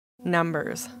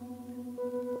Numbers.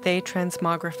 They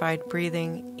transmogrified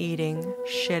breathing, eating,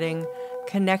 shitting,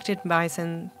 connected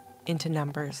bison into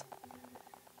numbers.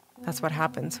 That's what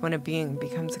happens when a being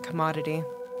becomes a commodity.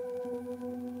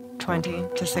 20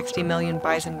 to 60 million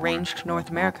bison ranged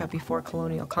North America before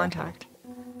colonial contact.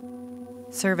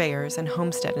 Surveyors and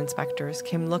homestead inspectors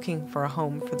came looking for a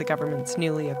home for the government's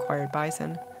newly acquired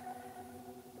bison.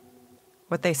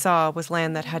 What they saw was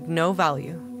land that had no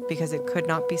value because it could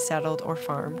not be settled or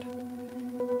farmed.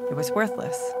 It was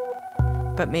worthless,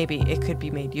 but maybe it could be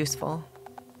made useful.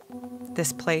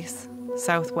 This place,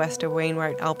 southwest of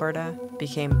Wainwright, Alberta,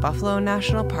 became Buffalo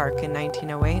National Park in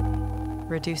 1908,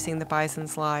 reducing the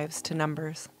bison's lives to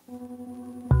numbers.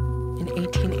 In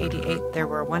 1888, there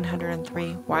were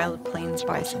 103 wild plains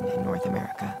bison in North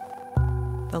America.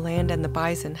 The land and the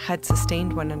bison had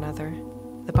sustained one another.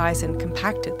 The bison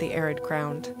compacted the arid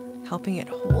ground, helping it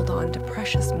hold on to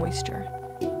precious moisture.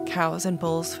 Cows and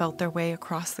bulls felt their way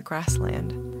across the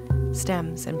grassland,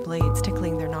 stems and blades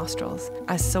tickling their nostrils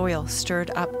as soil stirred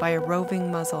up by a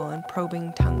roving muzzle and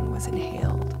probing tongue was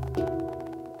inhaled.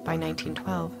 By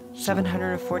 1912,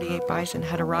 748 bison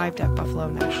had arrived at Buffalo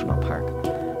National Park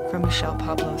from Michel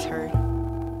Pablo's herd.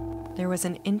 There was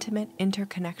an intimate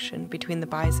interconnection between the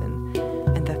bison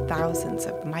and the thousands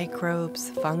of microbes,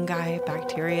 fungi,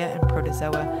 bacteria, and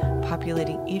protozoa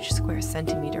populating each square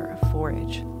centimeter of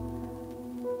forage.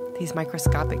 These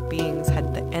microscopic beings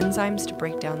had the enzymes to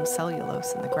break down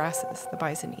cellulose in the grasses the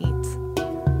bison eats.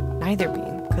 Neither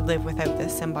being could live without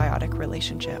this symbiotic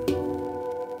relationship.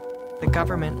 The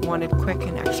government wanted quick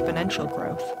and exponential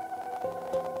growth.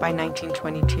 By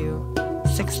 1922,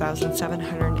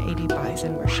 6,780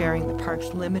 bison were sharing the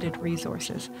park's limited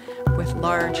resources with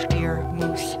large deer,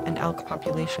 moose, and elk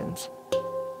populations.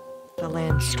 The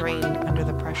land strained under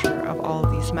the pressure of all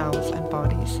these mouths and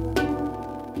bodies.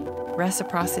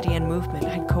 Reciprocity and movement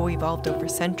had co-evolved over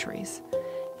centuries,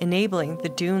 enabling the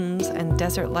dunes and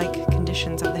desert-like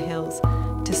conditions of the hills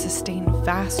to sustain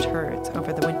vast herds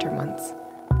over the winter months.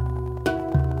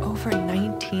 Over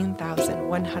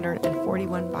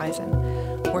 19,141 bison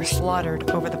were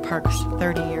slaughtered over the park's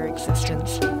 30-year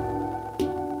existence.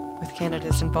 With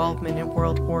Canada's involvement in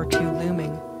World War II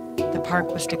looming, the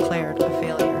park was declared a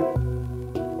failure.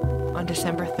 On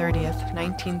December 30th,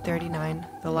 1939,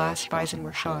 the last bison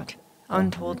were shot.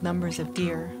 Untold numbers of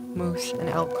deer, moose, and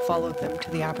elk followed them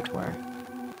to the abattoir.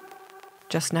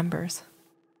 Just numbers.